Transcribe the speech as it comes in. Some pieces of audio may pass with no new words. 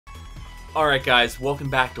Alright guys, welcome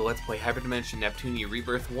back to Let's Play Hyperdimension Neptunia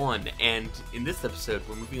Rebirth 1, and in this episode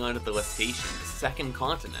we're moving on to the Lestation, the second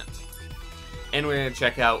continent. And we're going to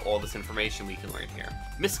check out all this information we can learn here.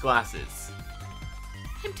 Miss Glasses.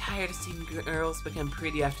 I'm tired of seeing girls become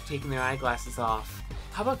pretty after taking their eyeglasses off.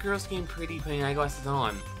 How about girls getting pretty putting eyeglasses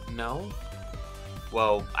on? No?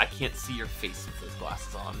 Well, I can't see your face with those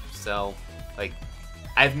glasses on, so, like,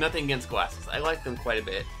 I have nothing against glasses. I like them quite a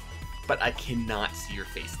bit, but I cannot see your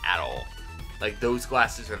face at all. Like, those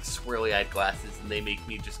glasses are the swirly-eyed glasses, and they make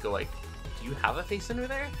me just go like, do you have a face under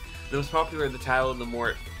there? The most popular the tile, the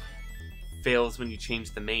more it fails when you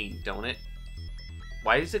change the main, don't it?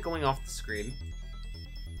 Why is it going off the screen?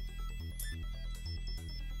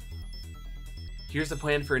 Here's the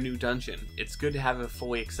plan for a new dungeon. It's good to have a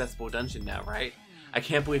fully accessible dungeon now, right? I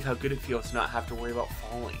can't believe how good it feels to not have to worry about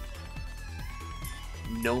falling.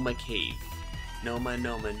 Noma Cave. Noma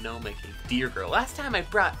Cave. Dear girl, last time I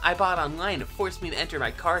bought online, it forced me to enter my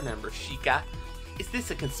card number, Sheikah. Is this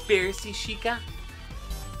a conspiracy, Sheikah?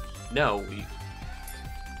 No, we...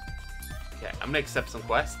 Okay, I'm gonna accept some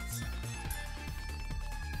quests.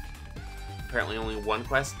 Apparently only one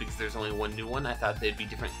quest, because there's only one new one. I thought they'd be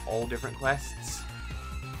different, all different quests.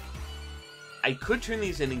 I could turn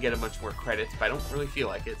these in and get a bunch more credits, but I don't really feel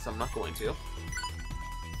like it, so I'm not going to.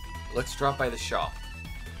 Let's drop by the shop.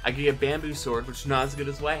 I could get a bamboo sword, which is not as good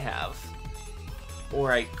as what I have.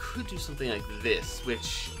 Or I could do something like this,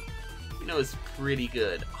 which, you know, is pretty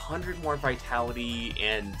good. 100 more vitality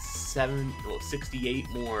and 68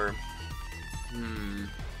 more...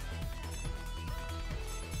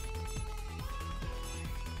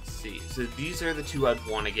 Let's see. So these are the two I'd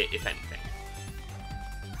want to get, if anything.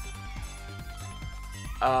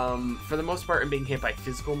 For the most part, I'm being hit by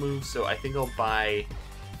physical moves, so I think I'll buy...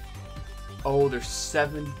 Oh, there's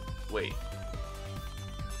 7... Wait.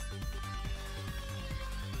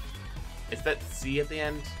 Is that C at the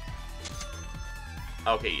end?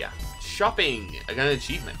 Okay, yeah. Shopping! I got an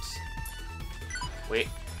achievement. Wait.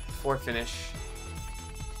 Before I finish.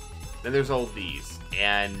 Then there's all these.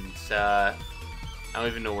 And, I don't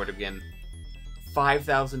even know where to begin.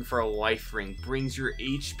 5,000 for a life ring. Brings your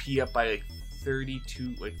HP up by, like,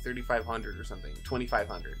 3,500 or something.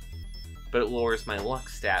 2,500. But it lowers my luck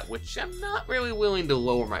stat, which I'm not really willing to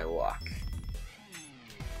lower my luck.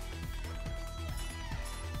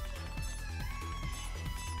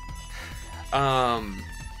 I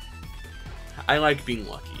like being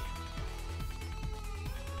lucky.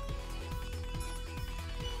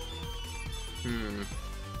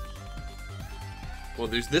 Well,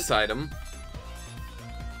 there's this item.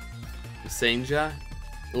 The Senja.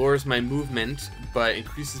 Lowers my movement, but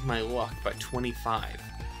increases my luck by 25.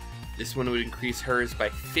 This one would increase hers by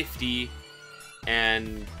 50,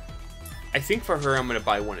 and I think for her I'm going to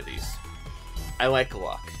buy one of these. I like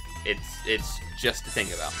luck. It's just a thing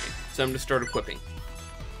about me. So I'm going to start equipping.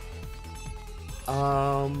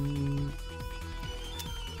 Oh,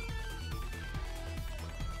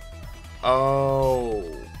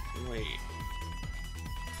 wait.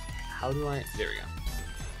 How do I... There we go.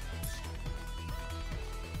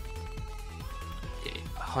 Okay,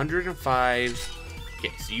 105...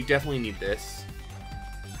 Okay, so you definitely need this.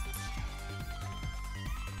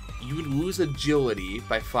 You would lose agility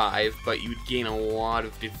by 5, but you would gain a lot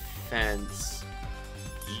of defense.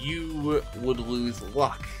 You would lose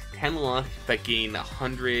luck. 10 luck, but gain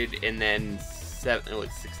 100, and then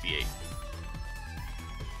 68.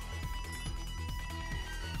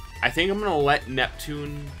 I think I'm going to let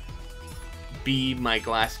Neptune be my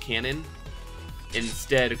glass cannon.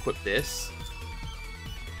 Instead, equip this.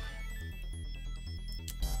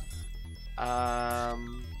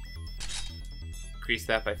 Increase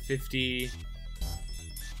that by 50.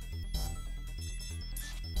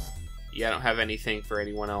 Yeah, I don't have anything for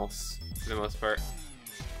anyone else, for the most part.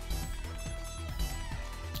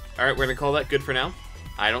 Alright, we're gonna call that good for now.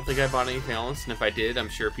 I don't think I bought anything else, and if I did, I'm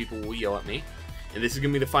sure people will yell at me. And this is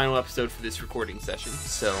gonna be the final episode for this recording session,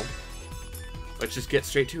 so let's just get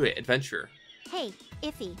straight to it. Adventure. Hey,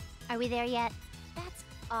 Iffy, are we there yet? That's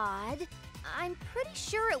odd. I'm pretty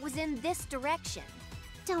sure it was in this direction.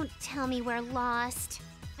 Don't tell me we're lost.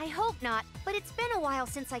 I hope not, but it's been a while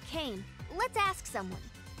since I came. Let's ask someone.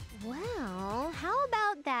 Well, how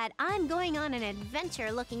about that I'm going on an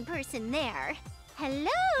adventure-looking person there? Hello,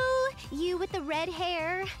 you with the red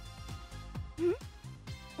hair.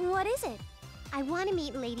 What is it? I want to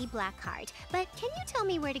meet Lady Blackheart, but can you tell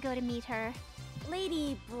me where to go to meet her?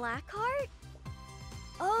 Lady Blackheart?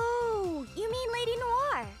 Oh, you mean Lady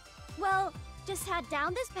Noir. Well, just head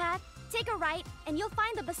down this path, take a right, and you'll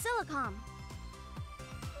find the Basilicom.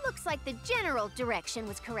 Looks like the general direction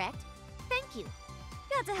was correct. Thank you.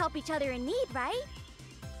 Got to help each other in need, right?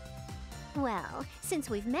 Well, since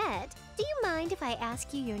we've met, do you mind if I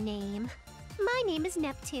ask you your name? My name is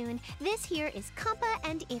Neptune. This here is Compa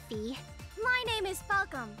and Iffy. My name is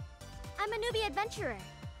Falcom. I'm a newbie adventurer.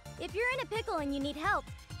 If you're in a pickle and you need help,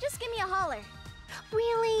 just give me a holler.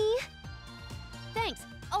 Really? Thanks.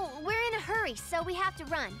 Oh, we're in a hurry, so we have to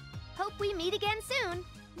run. Hope we meet again soon.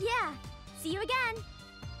 Yeah, see you again.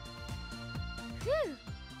 Phew,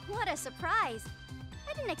 what a surprise.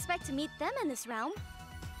 I didn't expect to meet them in this realm.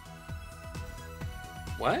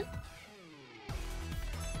 What?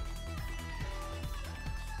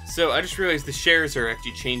 So, I just realized the shares are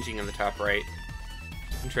actually changing in the top right.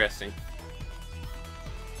 Interesting.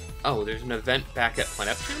 Oh, there's an event back at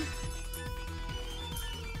Neptune?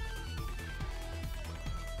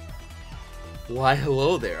 Why,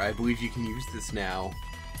 hello there. I believe you can use this now.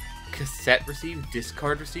 Cassette received,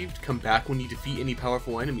 discard received. Come back when you defeat any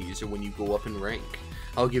powerful enemies or when you go up in rank.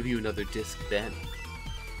 I'll give you another disc then.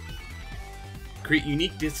 Create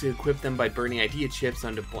unique discs and equip them by burning idea chips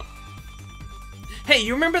onto Hey,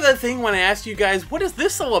 you remember that thing when I asked you guys, what is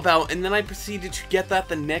this all about? And then I proceeded to get that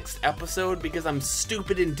the next episode because I'm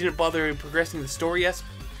stupid and didn't bother progressing the story yet?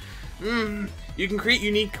 You can create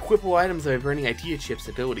unique equipable items by burning idea chips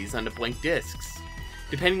abilities onto blank discs.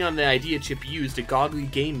 Depending on the idea chip used, a godly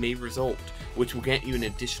game may result, which will grant you an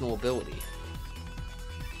additional ability.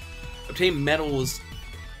 Obtain medals.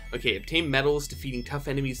 Okay, obtain medals, defeating tough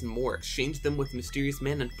enemies and more. Exchange them with mysterious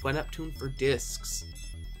men and Neptune for discs.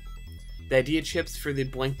 The idea chips for the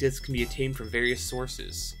blank disc can be obtained from various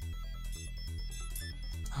sources.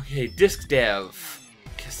 Okay, disc dev.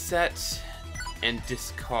 Cassette and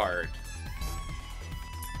discard.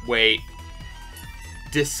 Wait.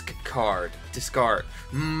 Disc card. Discard.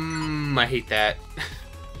 I hate that.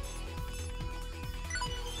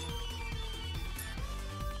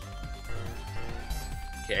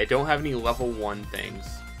 Okay, I don't have any level 1 things.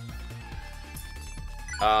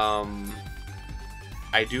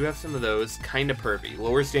 I do have some of those. Kinda pervy.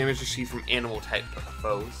 Lowers damage received from animal type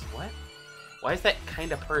foes. What? Why is that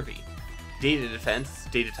kinda pervy? Data defense,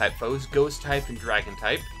 data type foes, ghost type, and dragon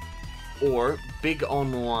type. Or big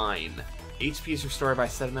online. HP is restored by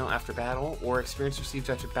set amount after battle, or experience received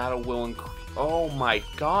after battle will increase. Oh my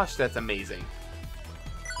gosh, that's amazing.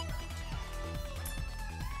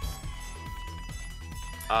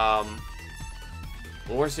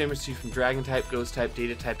 Lowers damage received from dragon type, ghost type,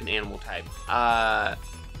 data type, and animal type.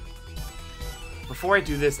 Before I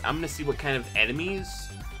do this, I'm gonna see what kind of enemies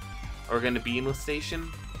are gonna be in the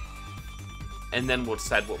station, and then we'll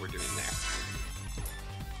decide what we're doing there.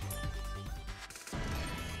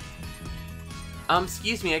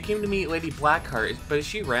 Excuse me, I came to meet Lady Blackheart, but is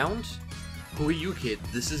she around? Who are you, kid?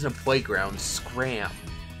 This isn't a playground. Scram.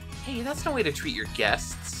 Hey, that's no way to treat your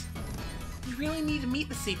guests. You really need to meet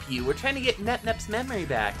the CPU. We're trying to get nep-nep's memory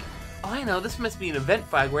back. Oh, I know, this must be an event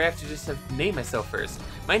flag where I have to name myself first.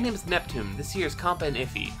 My name is Neptune. This here is Compa and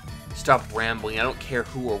Iffy. Stop rambling. I don't care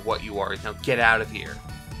who or what you are. Now get out of here.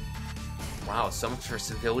 Wow, so much for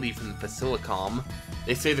civility from the Basilicom.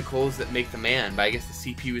 They say the clothes that make the man, but I guess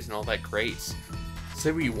the CPU isn't all that great.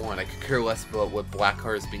 Say what you want, I could care less about what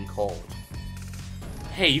Blackheart is being called.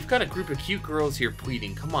 Hey, you've got a group of cute girls here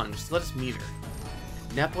pleading. Come on, just let us meet her.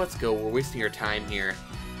 Nep, let's go. We're wasting our time here.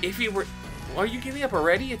 Are you giving up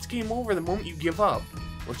already? It's game over the moment you give up.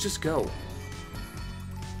 Let's just go.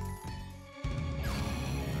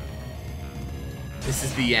 This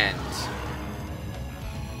is the end.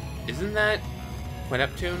 Isn't that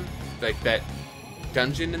Neptune? Like that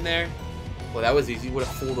dungeon in there? Well, that was easy. What a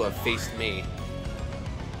fool to have faced me.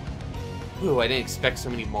 Ooh, I didn't expect so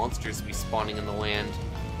many monsters to be spawning in the land.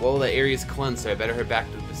 Well, the area's cleansed, so I better head back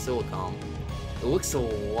to the Basilicom. It looks a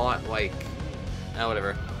lot like... Oh,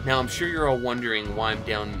 whatever. Now, I'm sure you're all wondering why I'm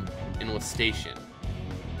down in the station.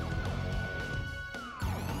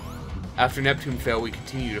 After Neptune fell, we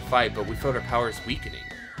continued to fight, but we felt our powers weakening.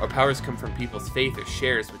 Our powers come from people's faith or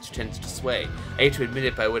shares, which tends to sway. I hate to admit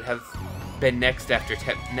it, but I would have been next after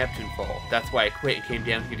Neptune fall. That's why I quit and came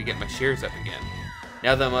down here to get my shares up again.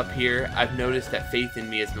 Now that I'm up here, I've noticed that faith in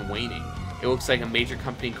me has been waning. It looks like a major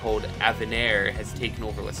company called Avenir has taken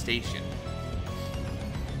over the station.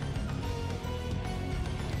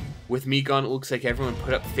 With me gone, it looks like everyone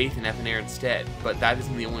put up faith in Avenir instead, but that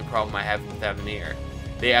isn't the only problem I have with Avenir.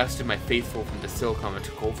 They ousted my faithful from the Basilicom and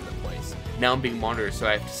took over the place. Now I'm being monitored, so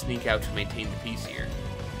I have to sneak out to maintain the peace here.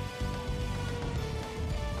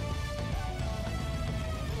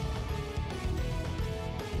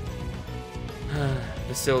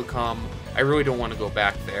 Basilicom. I really don't want to go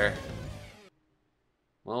back there.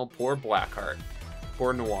 Well, poor Blackheart.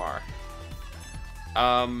 Poor Noir.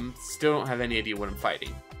 Still don't have any idea what I'm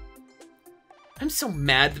fighting. I'm so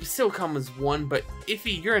mad. The Basilicom was one, but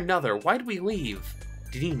Iffy, you're another. Why did we leave?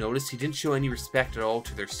 Didn't you notice he didn't show any respect at all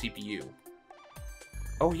to their CPU?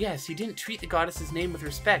 Oh yes, he didn't treat the goddess's name with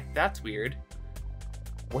respect. That's weird.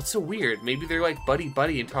 What's so weird? Maybe they're like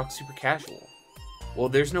buddy-buddy and talk super casual. Well,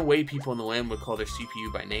 there's no way people in the land would call their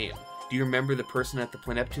CPU by name. Do you remember the person at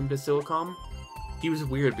the Neptune Basilicom? He was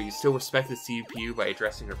weird, but you still respect the CPU by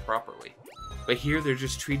addressing her properly. But here, they're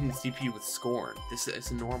just treating the CPU with scorn. This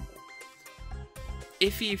isn't normal.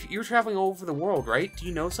 Iffy, if you're traveling all over the world, right? Do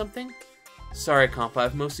you know something? Sorry, Compa,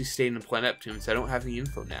 I've mostly stayed in the Planet Neptune, so I don't have any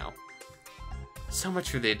info now. So much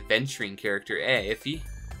for the adventuring character, Iffy?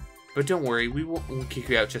 But don't worry, we won't kick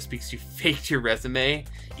you out just because you faked your resume.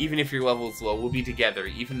 Even if your level is low, we'll be together,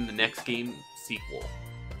 even in the next game sequel.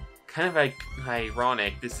 Kind of like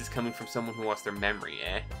ironic, this is coming from someone who wants their memory,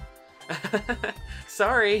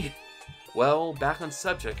 Sorry! Well, back on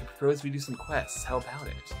subject, I propose we do some quests. How about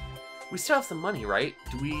it? We still have some money, right?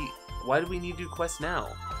 Why do we need to do quests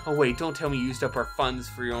now? Oh wait, don't tell me you used up our funds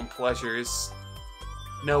for your own pleasures.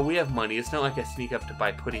 No, we have money. It's not like I sneak up to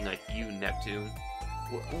buy pudding like you, Neptune.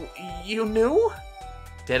 You knew?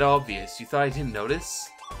 Dead obvious. You thought I didn't notice?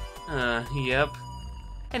 Yep.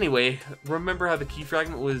 Anyway, remember how the key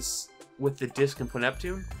fragment was with the disc in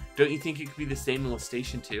Neptune? Don't you think it could be the same in the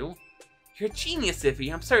station too? You're a genius,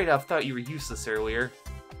 Iffy. I'm sorry to have thought you were useless earlier.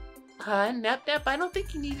 Nep-nep, I don't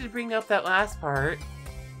think you needed to bring up that last part.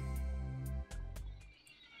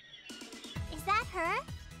 Is that her?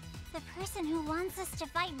 The person who wants us to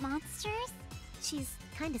fight monsters? She's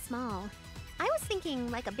kinda small. I was thinking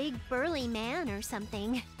like a big burly man or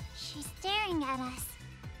something. She's staring at us.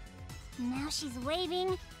 Now she's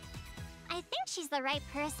waving. I think she's the right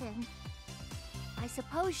person. I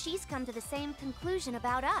suppose she's come to the same conclusion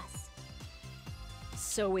about us.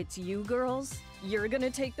 So it's you girls? You're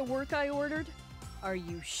gonna take the work I ordered? Are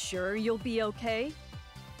you sure you'll be okay?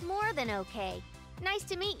 More than okay. Nice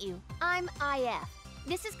to meet you. I'm IF.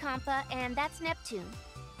 This is Compa, and that's Neptune.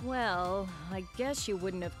 Well, I guess you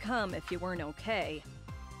wouldn't have come if you weren't okay.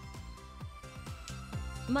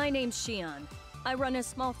 My name's Xian. I run a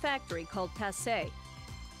small factory called Passe.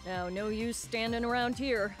 Now, no use standing around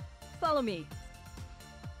here. Follow me.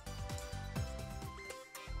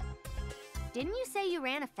 Didn't you say you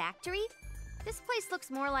ran a factory? This place looks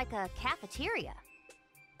more like a cafeteria.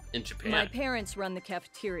 In Japan. My parents run the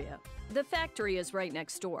cafeteria. The factory is right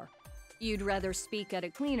next door. You'd rather speak at a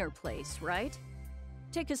cleaner place, right?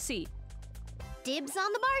 Take a seat. Dibs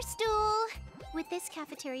on the bar stool. With this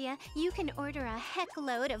cafeteria, you can order a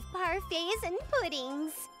heckload of parfaits and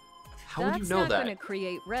puddings. How would you know That's not that? gonna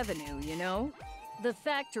create revenue, you know? The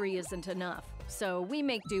factory isn't enough, so we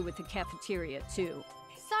make do with the cafeteria, too.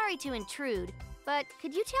 Sorry to intrude, but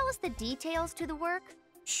could you tell us the details to the work?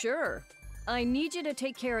 Sure. I need you to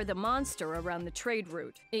take care of the monster around the trade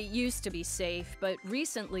route. It used to be safe, but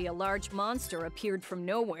recently a large monster appeared from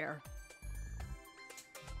nowhere.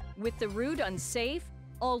 With the route unsafe,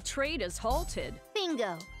 all trade is halted.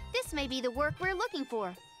 Bingo! This may be the work we're looking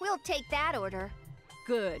for. We'll take that order.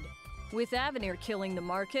 Good. With Avenir killing the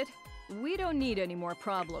market, we don't need any more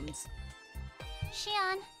problems.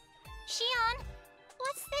 Xian,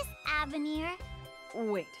 what's this Avenir?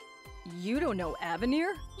 Wait, you don't know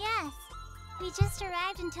Avenir? Yes, we just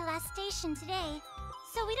arrived into last station today,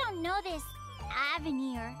 so we don't know this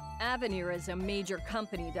Avenir. Avenir is a major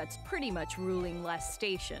company that's pretty much ruling Last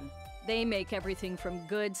Station. They make everything from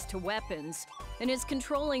goods to weapons, and is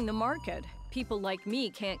controlling the market. People like me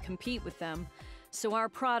can't compete with them, so our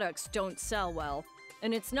products don't sell well.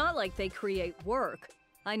 And it's not like they create work.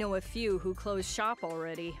 I know a few who closed shop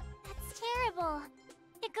already. That's terrible.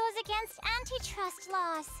 It goes against antitrust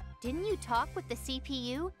laws. Didn't you talk with the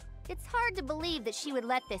CPU? It's hard to believe that she would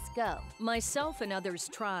let this go. Myself and others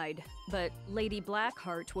tried, but Lady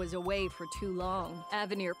Blackheart was away for too long.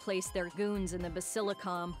 Avenir placed their goons in the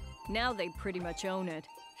Basilicom. Now they pretty much own it.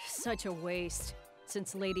 Such a waste.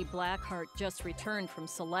 Since Lady Blackheart just returned from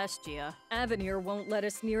Celestia, Avenir won't let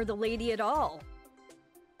us near the lady at all.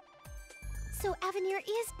 So Avenir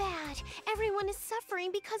is bad. Everyone is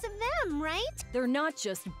suffering because of them, right? They're not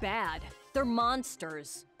just bad, they're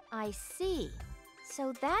monsters. I see.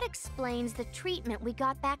 So that explains the treatment we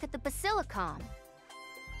got back at the Basilicom.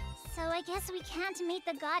 So I guess we can't meet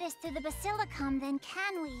the goddess through the Basilicom then,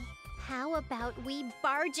 can we? How about we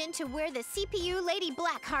barge into where the CPU Lady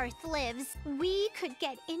Blackhearth lives? We could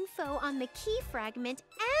get info on the key fragment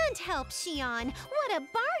and help Xian. What a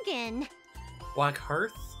bargain!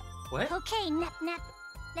 Blackhearth? What? Okay, nep-nep.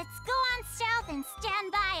 Let's go on south and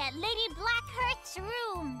stand by at Lady Blackhearth's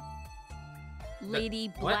room. Lady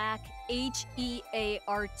What? Black,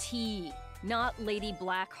 H-E-A-R-T, not Lady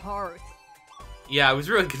Blackhearth. Yeah, I was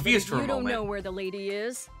really confused for a You don't moment. know where the lady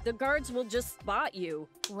is. The guards will just spot you.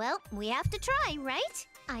 Well, we have to try, right?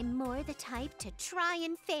 I'm more the type to try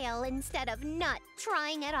and fail instead of not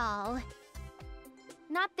trying at all.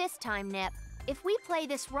 Not this time, Nep. If we play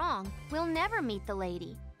this wrong, we'll never meet the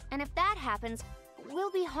lady. And if that happens,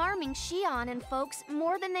 we'll be harming Xion and folks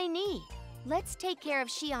more than they need. Let's take care of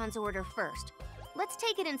Xion's order first. Let's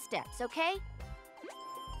take it in steps, okay?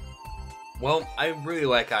 Well, I really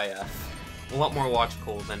like IF. A lot more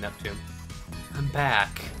logical than Neptune. I'm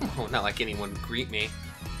back. Oh, not like anyone would greet me.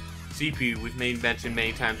 CPU, we've made mention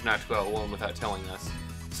many times not to go out alone without telling us,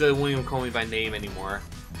 so they won't even call me by name anymore.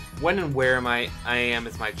 When and where I am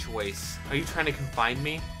is my choice. Are you trying to confine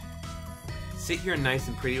me? Sit here nice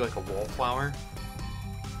and pretty like a wallflower?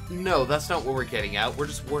 No, that's not what we're getting at. We're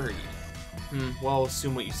just worried. Well, I'll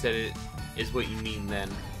assume what you said it is what you mean then.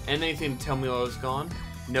 And anything to tell me while I was gone?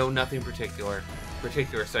 No, nothing particular,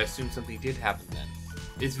 so I assume something did happen then.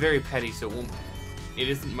 It's very petty, so it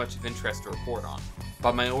isn't much of interest to report on.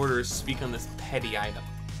 But my orders speak on this petty item.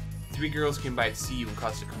 3 girls came by to see you and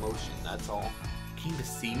caused a commotion, that's all. Came to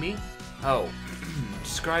see me? Oh,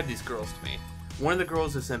 describe these girls to me. One of the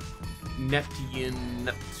girls is a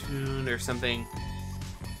Neptune or something.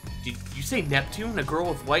 Did you say Neptune? A girl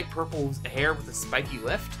with light purple hair with a spiky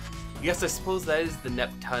lift? Yes, I suppose that is the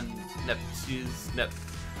Nepi...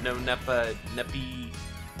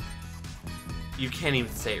 You can't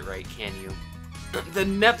even say it right, can you? The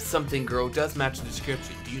Nep something girl does match the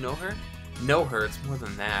description. Do you know her? Know her, it's more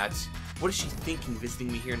than that. What is she thinking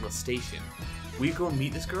visiting me here in the station? Will you go and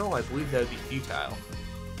meet this girl? I believe that would be futile.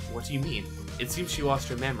 What do you mean? It seems she lost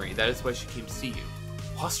her memory. That is why she came to see you.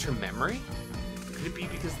 Lost her memory? Could it be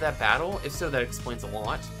because of that battle? If so, that explains a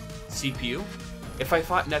lot. CPU? If I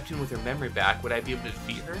fought Neptune with her memory back, would I be able to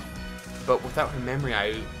defeat her? But without her memory,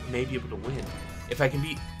 I may be able to win. If I can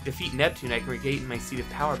defeat Neptune, I can regain my seat of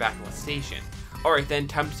power back in the station. Alright then,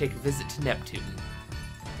 time to take a visit to Neptune.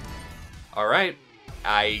 Alright,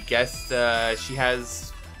 I guess she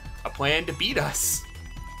has a plan to beat us.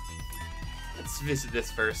 Let's visit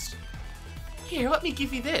this first. Here, let me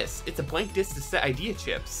give you this. It's a blank disc to set idea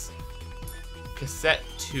chips. Cassette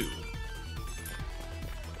 2.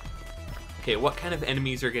 Okay, what kind of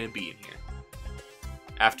enemies are going to be in here?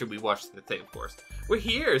 After we watch the thing, of course. We're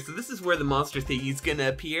here, so this is where the monster thingy's gonna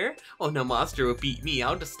appear. Oh, no monster will beat me.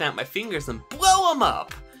 I'll just snap my fingers and blow him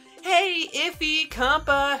up. Hey, Iffy,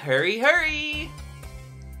 Compa, hurry, hurry.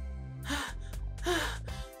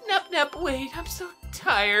 Nep, wait, I'm so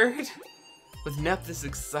tired. With Nep this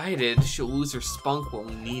excited, she'll lose her spunk when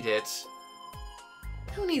we need it.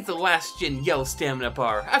 Who needs a last-gen yellow stamina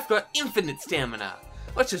bar? I've got infinite stamina.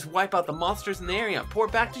 Let's just wipe out the monsters in the area and pour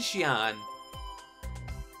back to Xion.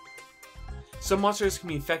 Some monsters can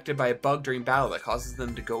be infected by a bug during battle that causes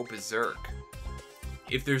them to go berserk.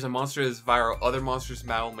 If there's a monster that's viral, other monsters in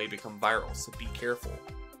battle may become viral, so be careful.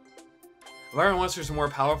 Viral monsters are more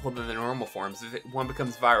powerful than their normal forms. If one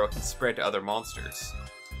becomes viral, it can spread to other monsters.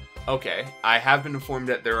 Okay, I have been informed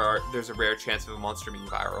that there's a rare chance of a monster being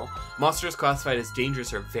viral. Monsters classified as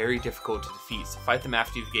dangerous are very difficult to defeat, so fight them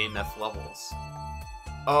after you've gained enough levels.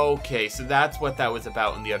 Okay, so that's what that was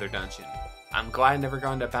about in the other dungeon. I'm glad I never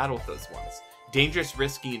got into battle with those ones. Dangerous,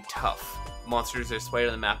 risky, and tough. Monsters are displayed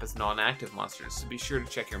on the map as non-active monsters, so be sure to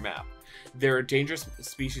check your map. There are dangerous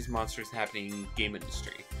species monsters happening in the game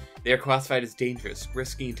industry. They are classified as dangerous,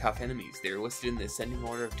 risky, and tough enemies. They are listed in the ascending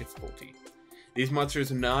order of difficulty. These monsters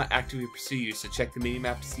will not actively pursue you, so check the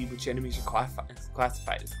minimap to see which enemies are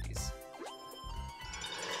classified as these.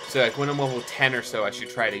 So like when I'm level 10 or so, I should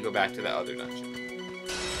try to go back to that other dungeon.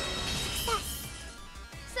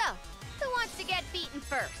 So, who wants to get beaten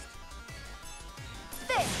first?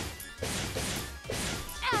 There!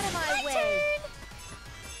 Out of my way!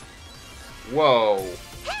 Whoa.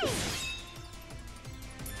 Hey!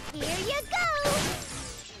 Here you go!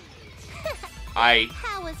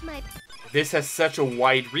 How was my... This has such a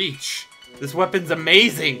wide reach. This weapon's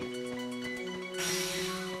amazing.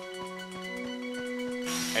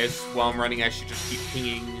 While I'm running, I should just keep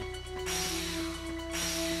pinging.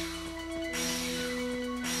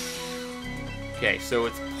 Okay, so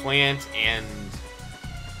it's plant and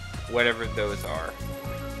whatever those are.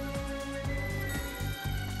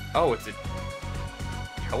 Oh, it's a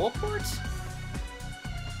teleport?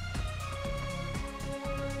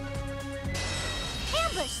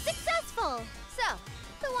 Ambush successful! So,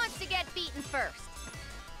 who wants to get beaten first?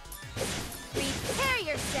 Prepare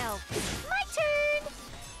yourself! My turn!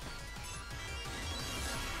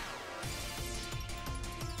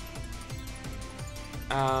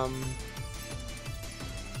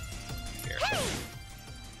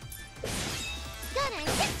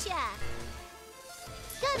 beat ya!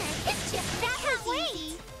 Gonna hit ya! That was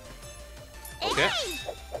easy! Okay.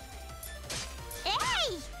 Hey!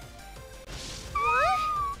 Hey!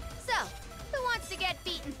 What? So, who wants to get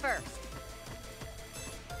beaten first?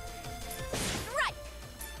 Right!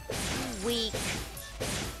 Weak.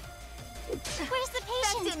 Where's the patient?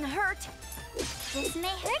 That didn't hurt. This may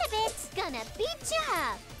hurt a bit. Gonna beat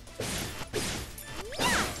ya!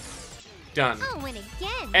 Yeah! Done. I'll win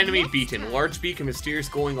again. Enemy next beaten. time. Large beak, a mysterious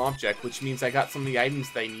glowing object, which means I got some of the items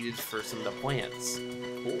that I needed for some of the plants.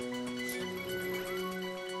 Cool.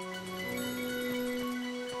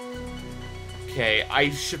 Okay,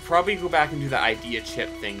 I should probably go back and do the idea chip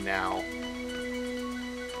thing now.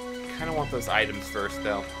 Kind of want those items first,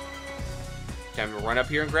 though. Time to run up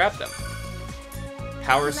here and grab them.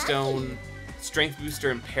 Power Stone, Strength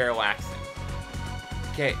Booster, and Parallaxing.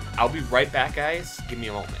 Okay, I'll be right back, guys. Give me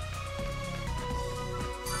a moment.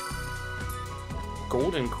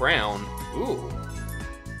 Golden Crown. Ooh.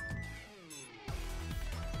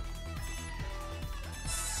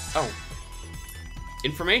 Oh.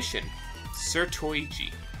 Information. Sir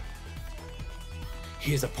Toichi.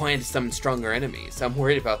 He has a plan to summon stronger enemies. I'm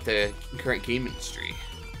worried about the current game industry.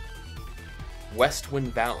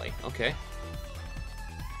 Westwind Valley. Okay.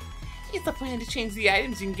 He has a plan to change the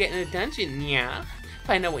items you can get in a dungeon, yeah.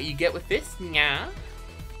 Find out what you get with this, yeah.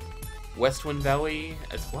 Westwind Valley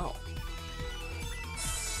as well.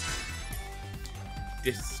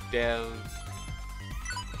 Distev.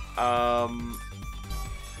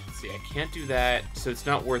 Let's see, I can't do that, so it's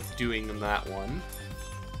not worth doing in that one.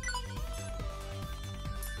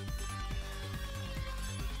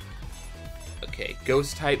 Okay,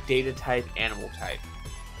 ghost type, data type, animal type.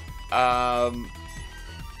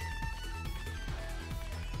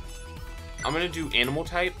 I'm gonna do animal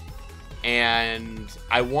type, and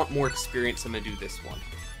I want more experience, so I'm gonna do this one.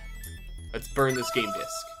 Let's burn this game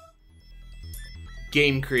disc.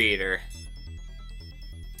 Game creator.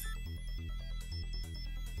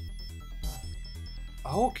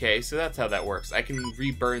 Okay, so that's how that works. I can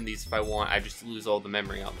reburn these if I want, I just lose all the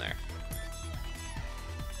memory on there.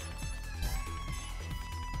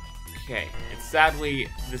 Okay, and sadly,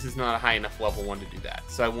 this is not a high enough level one to do that,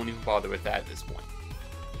 so I won't even bother with that at this point.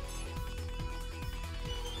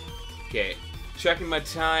 Okay, checking my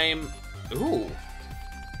time. Ooh.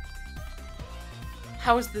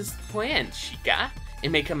 How is this planned, Sheikah? It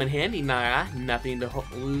may come in handy, Nara. Nothing to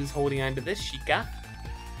lose holding on to this, Sheikah.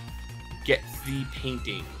 Get the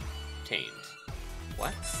painting tamed.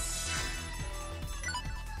 What?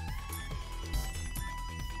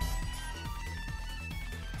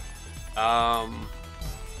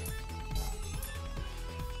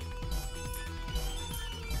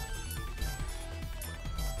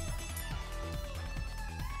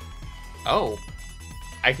 Oh.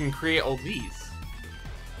 I can create all these.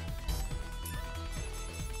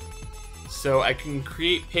 So I can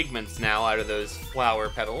create pigments now out of those flower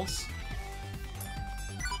petals.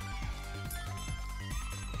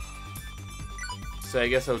 So I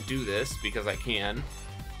guess I'll do this because I can.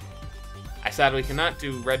 I sadly cannot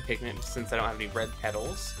do red pigment since I don't have any red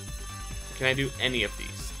petals. Can I do any of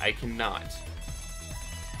these? I cannot.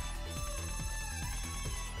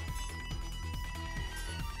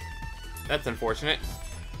 That's unfortunate.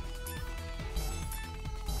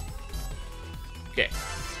 Okay.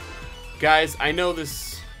 Guys, I know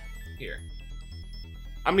this... Here.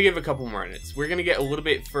 I'm gonna give a couple more minutes. We're gonna get a little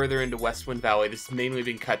bit further into Westwind Valley. This has mainly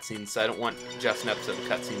been cutscenes, so I don't want just an episode of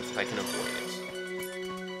cutscenes if I can avoid it.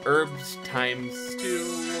 Herbs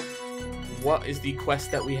 ×2. What is the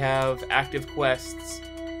quest that we have? Active quests.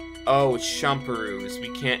 Oh, it's Shumperoos. We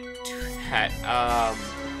can't do that.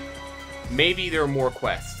 Maybe there are more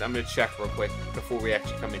quests. I'm gonna check real quick before we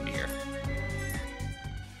actually come into here.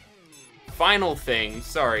 Final thing.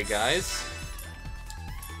 Sorry, guys.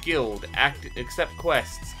 Guild. Accept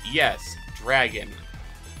quests. Yes. Dragon.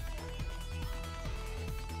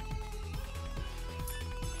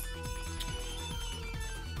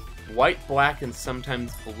 White, black, and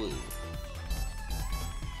sometimes blue.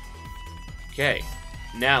 Okay.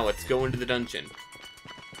 Now let's go into the dungeon.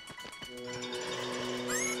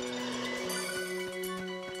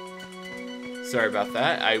 Sorry about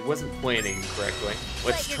that. I wasn't planning correctly.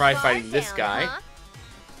 Let's try fighting this guy. Huh?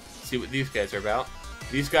 See what these guys are about.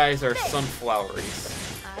 These guys are sunfloweries.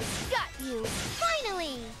 I've got you.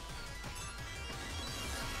 Finally.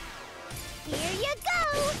 Here you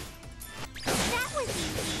go. That was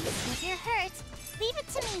easy. If you're hurt, leave it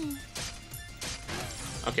to me.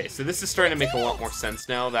 Okay, so this is starting to make a lot more sense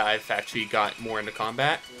now that I've actually got more into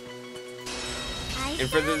combat. And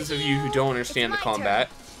for those of you who don't understand the combat,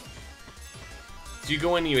 So you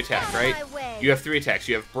go in and you attack, right? You have 3 attacks.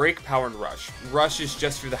 You have Break, Power, and Rush. Rush is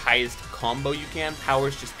just for the highest combo you can. Power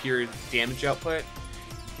is just pure damage output.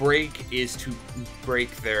 Break is to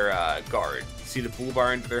break their guard. See the blue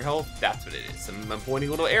bar into their health? That's what it is. I'm pointing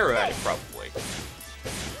a little arrow at it, probably.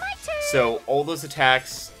 My turn. So all those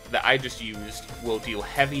attacks that I just used will deal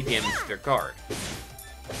heavy damage to their guard.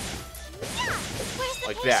 Where's the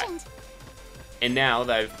Like that. patient? And now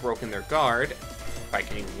that I've broken their guard, if I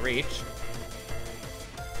can even reach...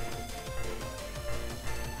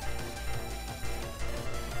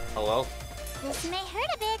 Hello? This may hurt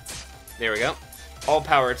a bit. There we go. All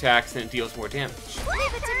power attacks and it deals more damage.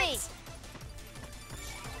 Leave it to me.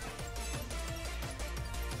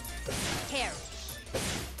 Here.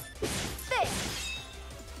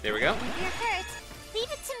 There we go. You're hurt.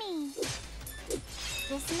 Leave it to me.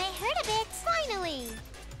 This may hurt a bit. Finally.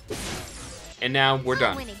 And now we're I'll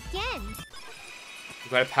done. win again.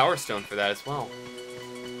 We've got a power stone for that as well.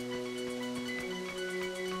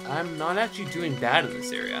 I'm not actually doing bad in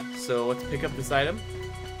this area, so let's pick up this item.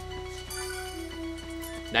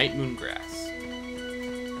 Night Moon Grass.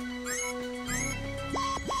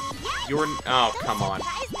 You're... Oh, come on.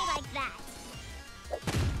 Surprise me like that.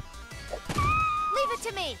 Leave it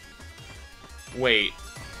to me. Wait.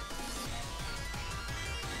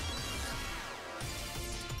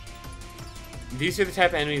 These are the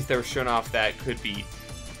type of enemies that were shown off that could be,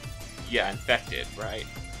 yeah, infected, right?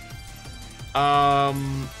 I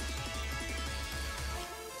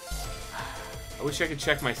wish I could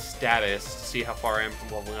check my status to see how far I am from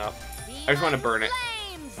leveling up. I just want to burn it.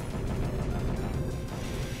 Flames.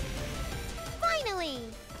 Finally.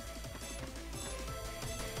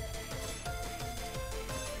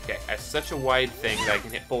 Okay, I have such a wide thing that I can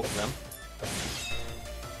hit both of them.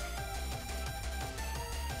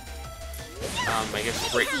 I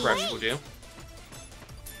guess Break Crush will do.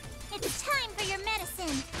 It's time for your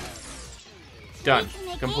medicine. Done. We can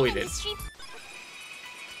make Completed. industry-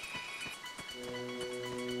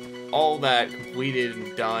 All that completed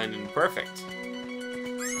and done and perfect.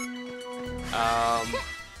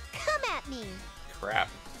 Come at me. Crap.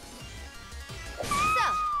 So,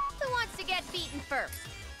 who wants to get beaten first?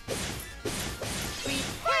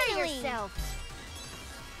 Prepare yourself.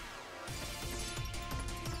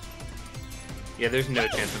 Yeah, there's no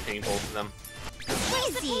chance of hitting both of them.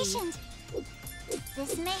 Where's the patient?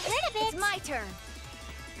 This may hurt a bit. It's my turn.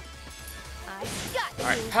 I got you.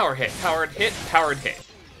 Alright, power hit, powered hit, powered hit.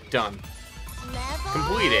 Done. Level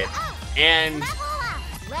Completed. up. And Level up.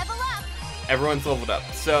 Level up. everyone's leveled up.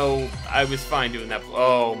 So I was fine doing that.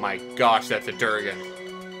 Oh my gosh, that's a Durgan.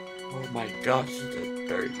 Oh my gosh, it's a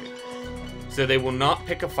Durgan. So they will not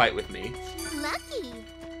pick a fight with me. Lucky.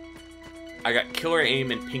 I got Killer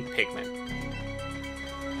Aim and Pink Pigment.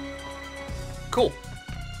 Cool.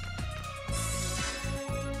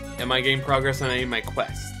 Am I getting progress on any of my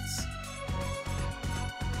quests?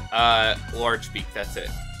 Large Beak, that's it.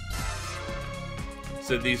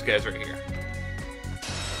 So these guys right here.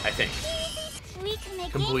 I think. We can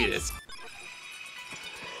make Completed.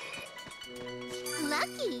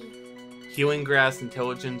 Lucky. Healing Grass,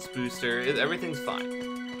 Intelligence Booster, everything's fine.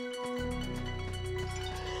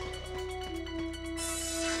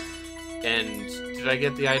 And did I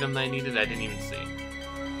get the item that I needed? I didn't even see.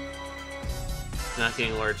 Not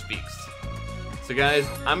getting large beaks. So guys,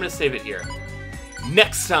 I'm going to save it here.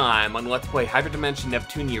 Next time on Let's Play Hyperdimension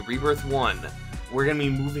Neptunia Rebirth 1, we're going to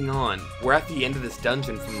be moving on. We're at the end of this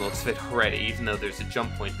dungeon from the looks of it already, even though there's a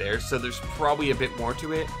jump point there, so there's probably a bit more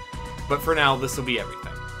to it. But for now, this will be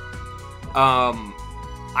everything.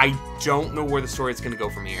 I don't know where the story is going to go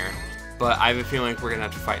from here, but I have a feeling we're going to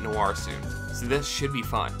have to fight Noir soon. So this should be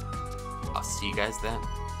fun. I'll see you guys then.